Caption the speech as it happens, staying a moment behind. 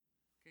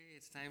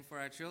It's time for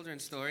our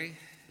children's story.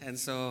 And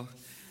so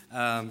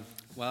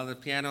while the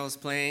piano is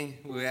playing,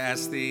 we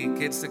ask the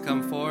kids to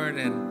come forward.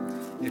 And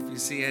if you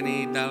see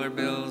any dollar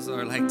bills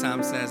or, like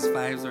Tom says,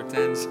 fives or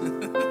tens,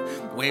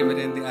 wave it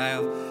in the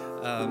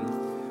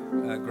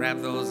aisle.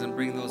 Grab those and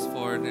bring those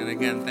forward. And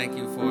again, thank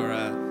you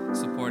for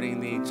supporting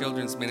the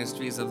children's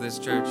ministries of this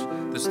church.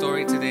 The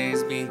story today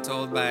is being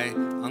told by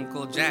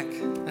Uncle Jack.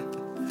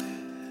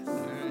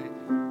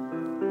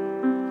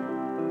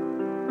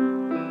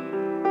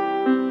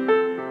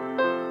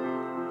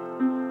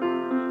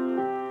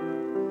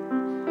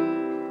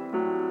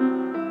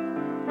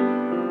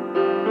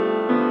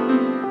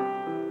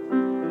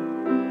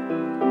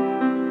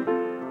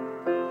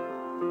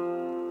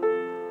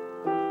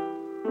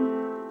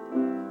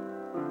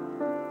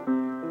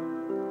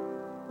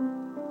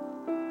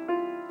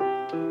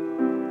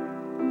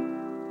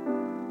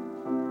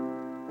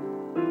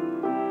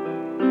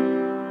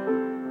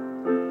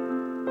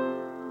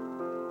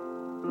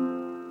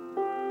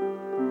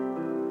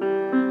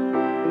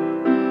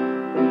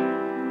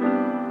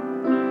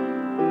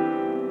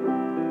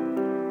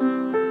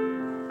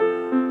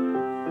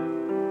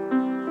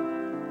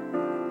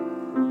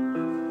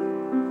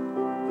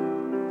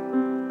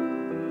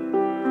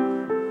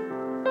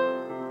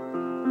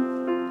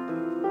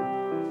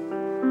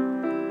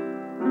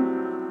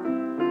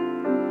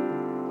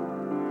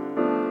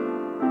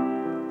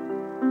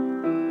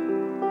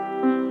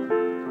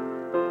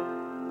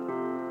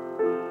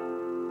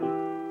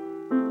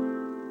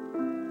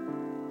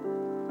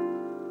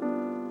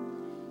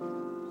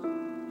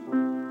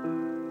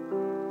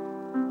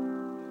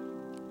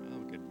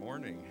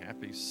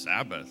 Happy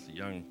Sabbath,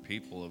 young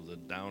people of the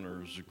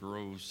Downers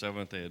Grove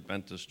Seventh-day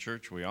Adventist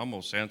Church. We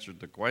almost answered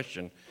the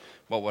question,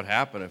 what would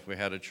happen if we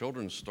had a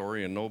children's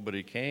story and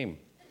nobody came?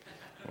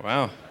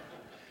 Wow.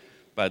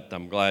 But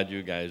I'm glad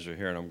you guys are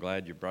here, and I'm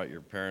glad you brought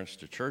your parents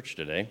to church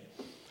today.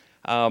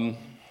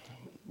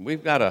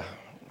 We've got a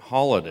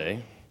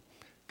holiday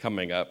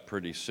coming up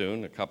pretty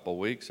soon, a couple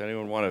weeks.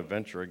 Anyone want to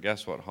venture a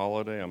guess what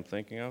holiday I'm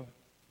thinking of?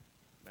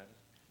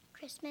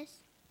 Christmas.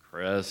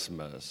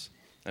 Christmas.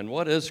 And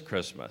what is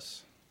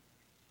Christmas?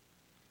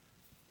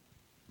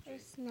 Where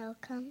snow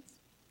comes.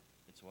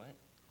 It's what?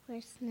 Where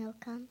snow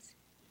comes.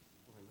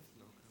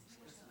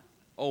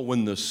 Oh,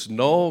 when the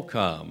snow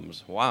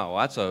comes. Wow,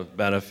 that's a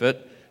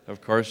benefit.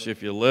 Of course,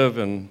 if you live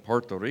in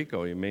Puerto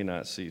Rico, you may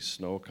not see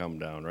snow come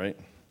down, right?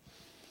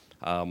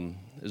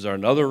 Is there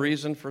another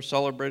reason for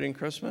celebrating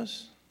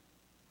Christmas?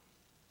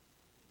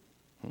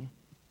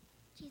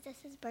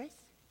 Jesus'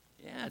 birth.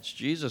 Yeah, it's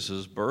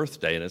Jesus'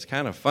 birthday, and it's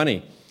kind of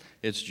funny.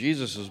 It's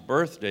Jesus'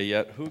 birthday,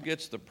 yet who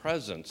gets the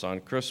presents on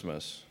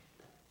Christmas?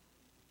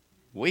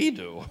 We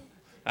do.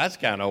 That's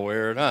kind of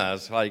weird, huh?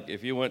 It's like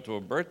if you went to a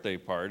birthday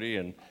party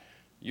and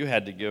you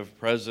had to give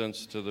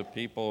presents to the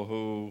people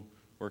who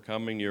were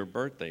coming to your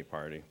birthday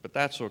party. But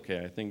that's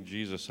okay. I think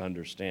Jesus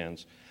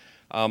understands.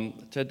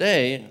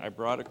 Today, I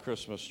brought a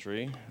Christmas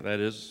tree. That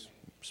is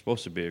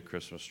supposed to be a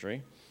Christmas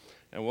tree.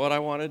 And what I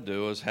want to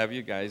do is have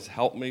you guys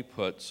help me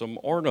put some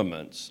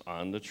ornaments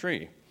on the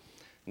tree.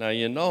 Now,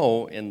 you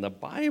know, in the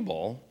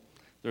Bible,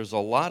 there's a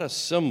lot of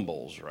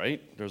symbols, right?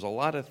 There's a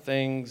lot of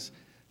things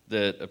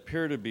that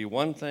appear to be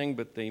one thing,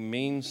 but they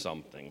mean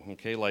something,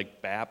 okay,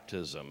 like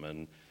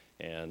baptism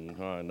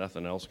and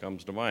nothing else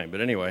comes to mind.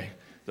 But anyway,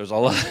 there's a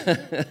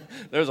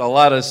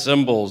lot of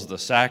symbols, the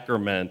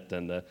sacrament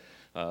and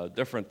the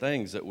different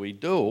things that we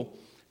do,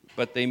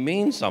 but they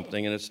mean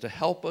something, and it's to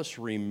help us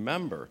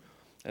remember.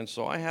 And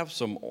so I have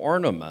some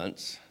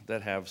ornaments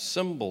that have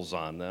symbols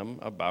on them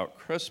about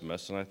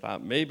Christmas, and I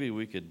thought maybe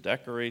we could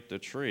decorate the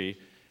tree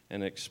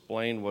and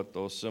explain what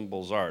those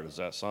symbols are. Does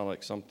that sound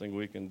like something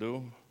we can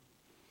do?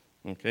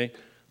 Okay,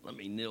 let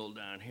me kneel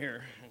down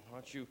here.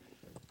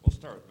 We'll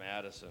start with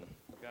Madison.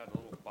 We've got a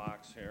little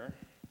box here.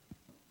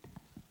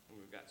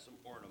 We've got some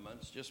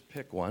ornaments. Just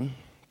pick one.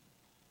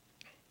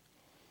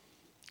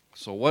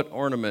 So what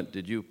ornament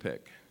did you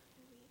pick?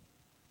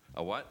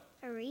 A what?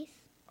 A wreath.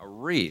 A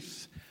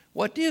wreath.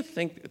 What do you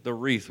think the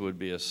wreath would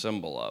be a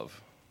symbol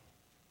of?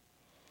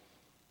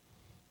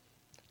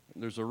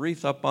 There's a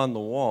wreath up on the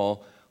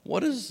wall.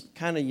 What is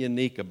kind of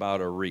unique about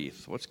a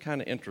wreath? What's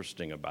kind of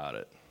interesting about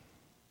it?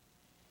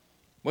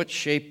 What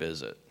shape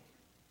is it?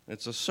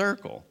 It's a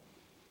circle.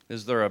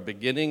 Is there a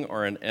beginning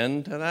or an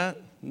end to that?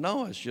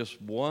 No, it's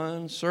just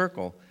one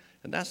circle.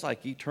 And that's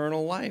like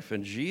eternal life.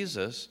 And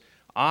Jesus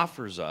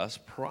offers us,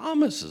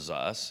 promises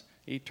us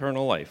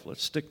eternal life.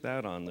 Let's stick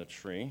that on the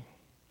tree.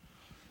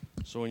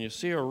 So when you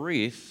see a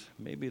wreath,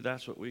 maybe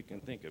that's what we can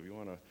think of. You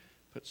want to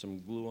put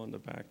some glue on the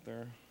back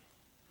there?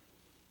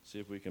 See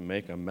if we can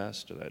make a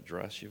mess to that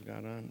dress you've got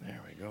on. There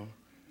we go.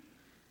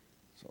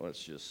 So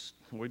let's just,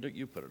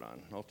 you put it on.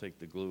 I'll take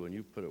the glue and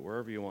you put it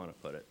wherever you want to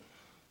put it.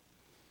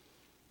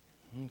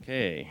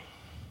 Okay.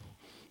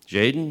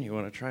 Jaden, you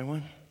want to try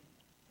one?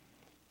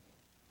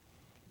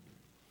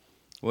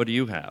 What do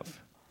you have?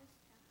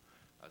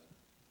 A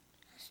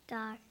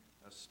star.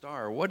 A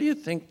star. What do you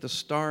think the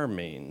star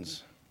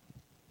means?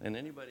 And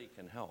anybody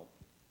can help.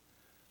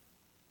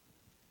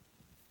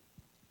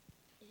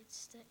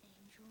 It's the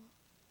angel.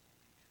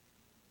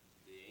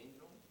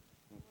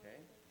 Okay.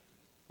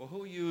 Well,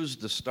 who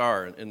used the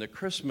star in the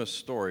Christmas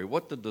story?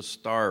 What did the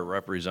star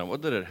represent?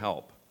 What did it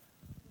help?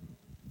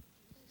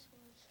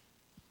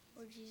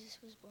 Where Jesus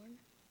was born.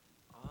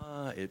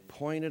 It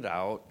pointed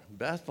out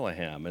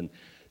Bethlehem, and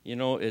you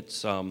know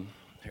it's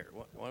here.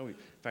 Why don't we? In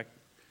fact,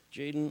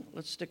 Jaden,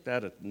 let's stick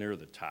that near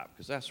the top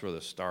because that's where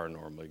the star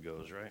normally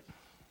goes, right?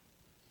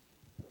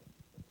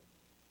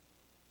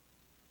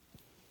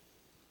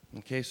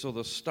 Okay, so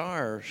the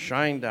star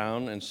shined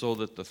down, and so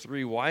that the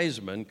three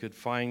wise men could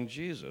find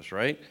Jesus,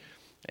 right?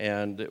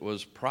 And it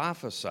was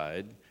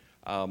prophesied.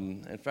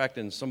 In fact,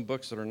 in some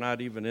books that are not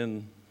even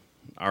in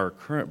our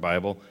current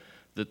Bible,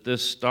 that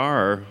this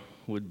star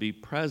would be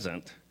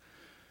present,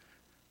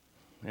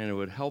 and it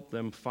would help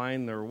them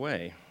find their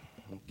way.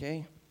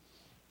 Okay?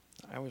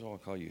 I always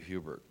want to call you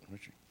Hubert.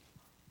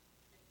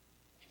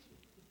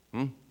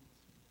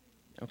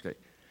 Okay.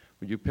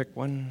 Would you pick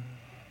one?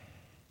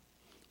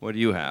 What do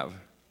you have?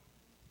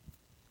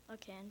 A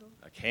candle.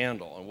 A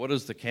candle. And what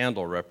does the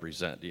candle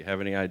represent? Do you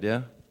have any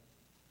idea?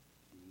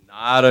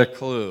 Not a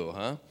clue,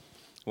 huh?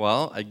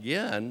 Well,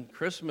 again,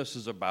 Christmas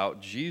is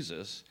about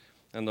Jesus,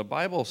 and the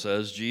Bible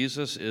says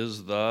Jesus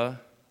is the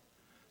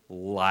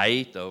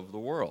light of the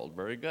world.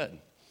 Very good.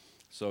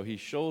 So he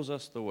shows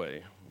us the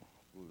way.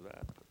 Glue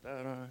that, put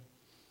that on.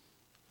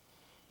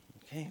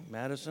 Okay,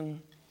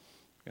 Madison,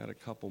 got a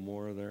couple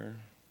more there.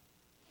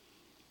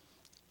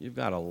 You've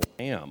got a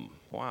lamb.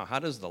 Wow, how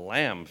does the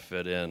lamb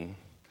fit in?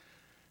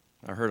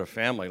 I heard a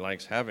family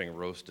likes having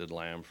roasted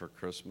lamb for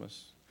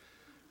Christmas.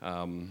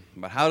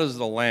 But how does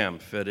the lamb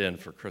fit in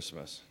for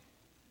Christmas?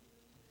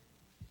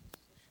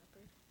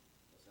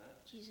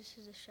 Jesus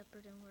is a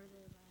shepherd and we're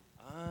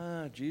the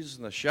lamb. Jesus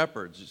and the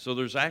shepherds. So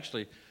there's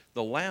actually,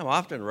 the lamb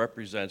often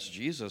represents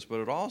Jesus, but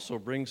it also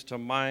brings to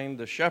mind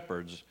the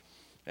shepherds.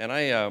 And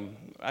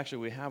actually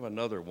we have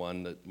another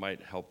one that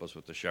might help us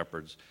with the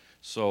shepherds.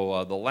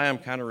 So the lamb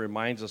kind of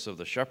reminds us of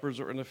the shepherds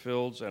that were in the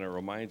fields, and it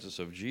reminds us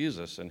of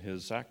Jesus and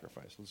his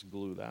sacrifice. Let's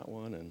glue that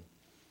one and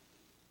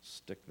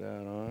stick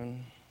that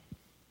on.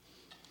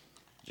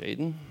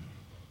 Jaden?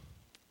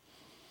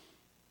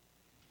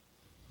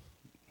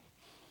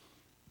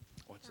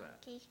 What's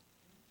that? Donkey.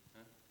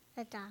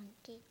 A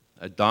donkey.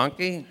 A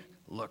donkey?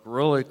 Look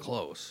really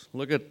close.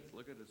 Look at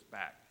its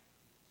back.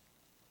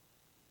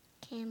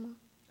 Camel.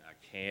 A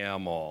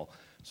camel.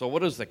 So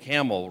what does the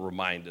camel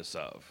remind us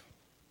of?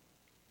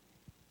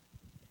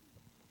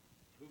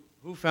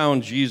 Who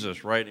found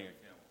Jesus riding a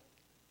camel?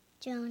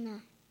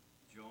 Jonah.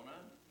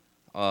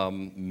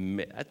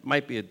 Jonah? That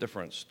might be a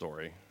different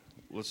story.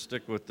 Let's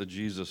stick with the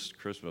Jesus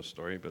Christmas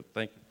story, but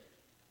think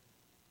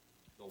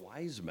the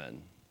wise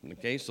men.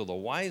 Okay, so the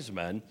wise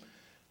men,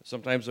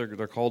 sometimes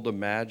they're called the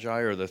Magi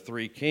or the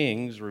Three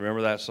Kings.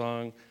 Remember that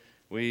song?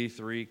 We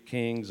three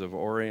kings of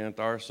Orient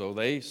are. So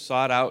they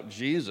sought out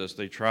Jesus.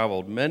 They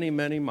traveled many,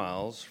 many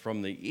miles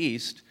from the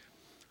east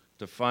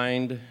to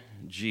find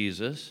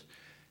Jesus.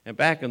 And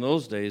back in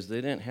those days,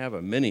 they didn't have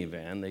a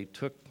minivan. They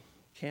took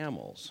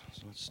camels.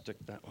 So let's stick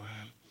that one.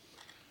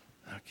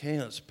 Okay,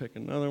 let's pick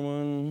another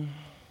one.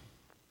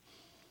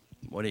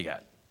 What do you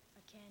got?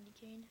 A candy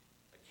cane.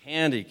 A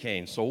candy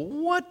cane. So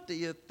what do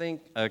you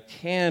think a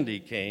candy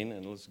cane,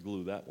 and let's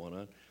glue that one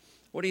on.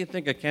 What do you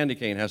think a candy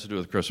cane has to do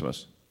with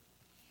Christmas?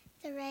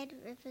 The red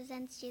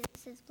represents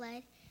Jesus'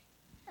 blood.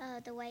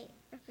 The white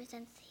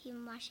represents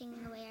him washing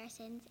away our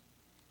sins.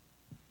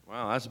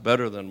 Wow, that's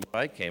better than what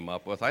I came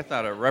up with. I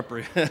thought it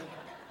represented.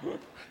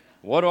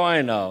 What do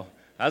I know?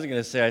 I was going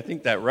to say, I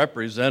think that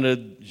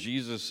represented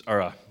Jesus,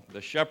 or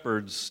the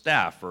shepherd's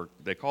staff, or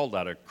they called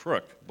that a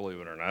crook, believe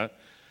it or not.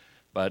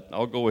 But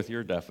I'll go with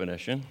your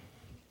definition.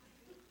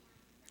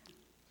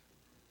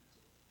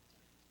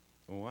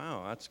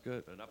 Wow, that's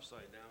good. An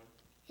upside down.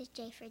 Is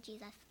J for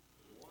Jesus.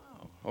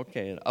 Wow.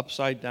 Okay, an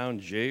upside down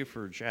J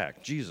for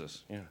Jack.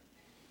 Jesus, yeah.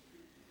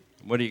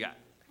 What do you got?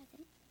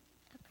 Present.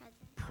 A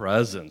present.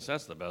 Presents.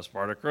 That's the best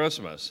part of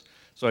Christmas.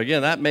 So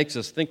again, that makes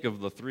us think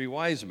of the three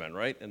wise men,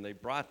 right? And they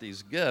brought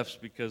these gifts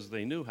because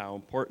they knew how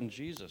important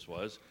Jesus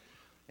was,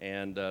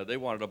 and they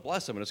wanted to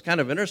bless him. And it's kind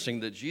of interesting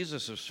that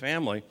Jesus'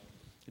 family,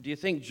 do you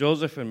think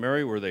Joseph and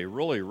Mary, were they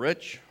really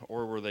rich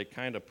or were they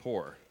kind of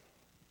poor?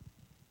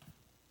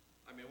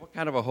 I mean, what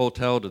kind of a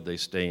hotel did they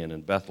stay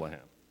in Bethlehem?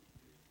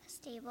 A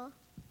stable.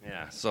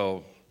 Yeah,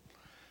 so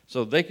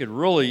they could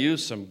really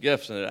use some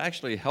gifts, and it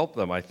actually helped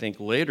them, I think,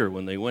 later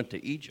when they went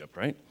to Egypt,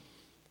 right?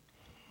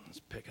 Let's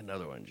pick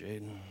another one,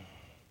 Jaden.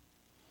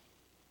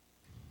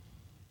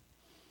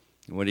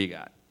 What do you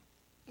got?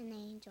 An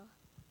angel.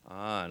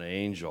 An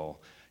angel.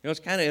 You know, it's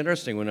kind of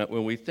interesting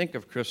when we think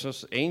of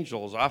Christmas,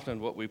 angel is often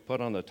what we put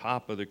on the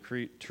top of the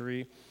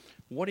tree.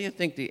 What do you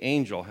think the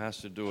angel has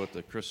to do with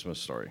the Christmas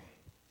story?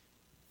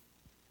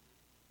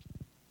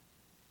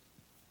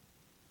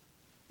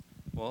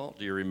 Well,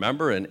 do you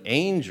remember an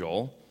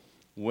angel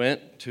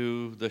went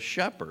to the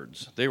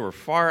shepherds? They were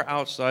far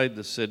outside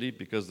the city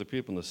because the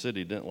people in the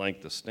city didn't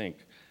like the stink.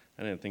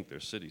 I didn't think their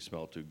city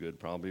smelled too good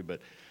probably, but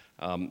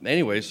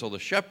anyway, so the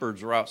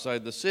shepherds were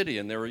outside the city,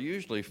 and they were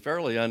usually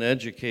fairly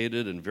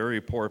uneducated and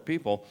very poor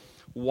people.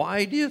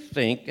 Why do you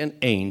think an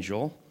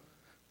angel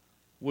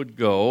would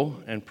go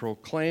and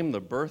proclaim the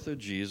birth of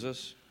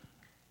Jesus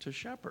to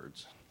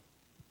shepherds?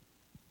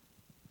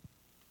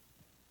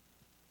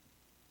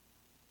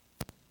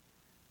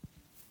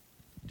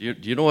 Do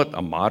you know what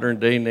a modern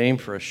day name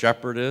for a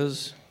shepherd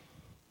is?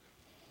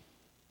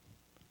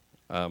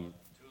 Two of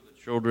the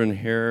children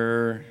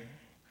here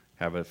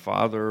have a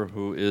father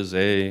who is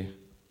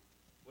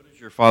what does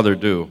your father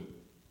do?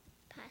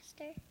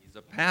 Pastor. He's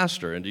a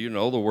pastor. And do you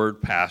know the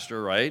word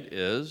pastor, right,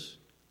 is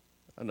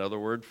another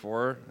word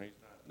for, he's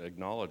not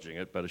acknowledging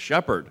it, but a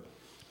shepherd.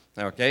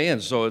 Okay,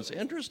 and so it's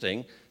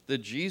interesting that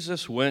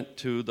Jesus went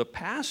to the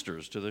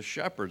pastors, to the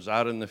shepherds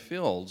out in the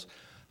fields.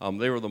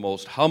 They were the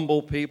most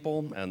humble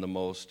people and the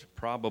most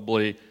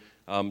probably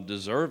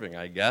deserving,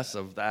 I guess,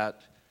 of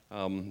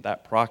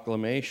that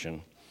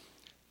proclamation.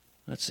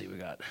 Let's see, we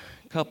got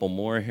a couple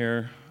more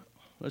here.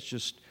 Let's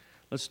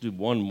do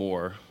one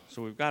more.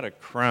 So we've got a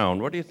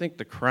crown. What do you think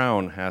the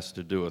crown has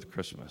to do with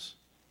Christmas?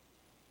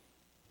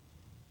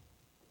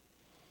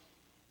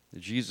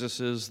 Jesus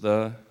is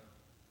the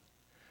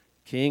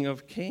King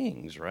of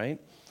Kings, right?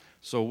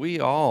 So we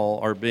all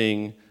are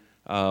being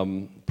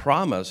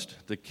promised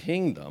the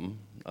kingdom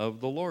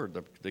of the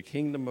Lord, the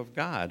kingdom of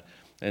God,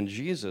 and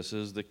Jesus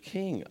is the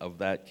king of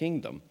that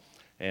kingdom.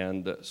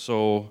 And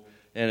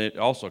it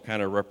also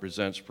kind of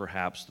represents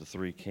perhaps the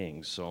three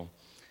kings. So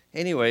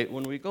anyway,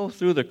 when we go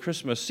through the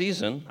Christmas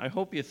season, I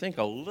hope you think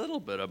a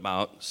little bit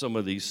about some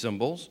of these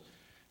symbols.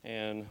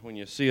 And when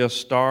you see a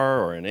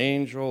star or an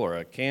angel or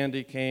a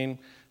candy cane,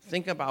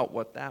 think about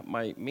what that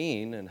might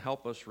mean and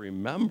help us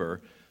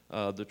remember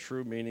the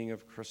true meaning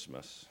of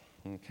Christmas.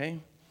 Okay?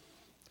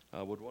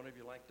 Would one of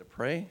you like to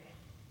pray?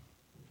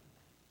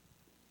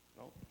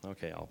 No?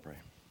 Okay, I'll pray.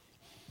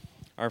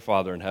 Our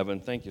Father in heaven,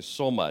 thank you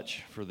so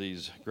much for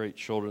these great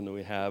children that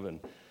we have in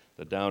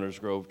the Downers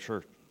Grove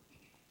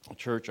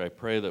Church. I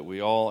pray that we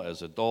all,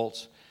 as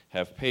adults,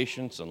 have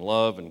patience and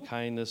love and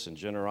kindness and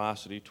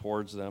generosity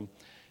towards them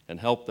and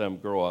help them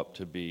grow up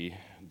to be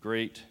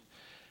great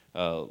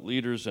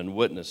leaders and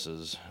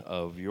witnesses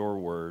of your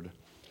word.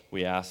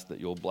 We ask that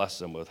you'll bless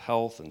them with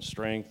health and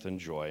strength and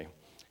joy.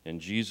 In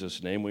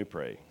Jesus' name we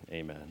pray.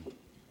 Amen.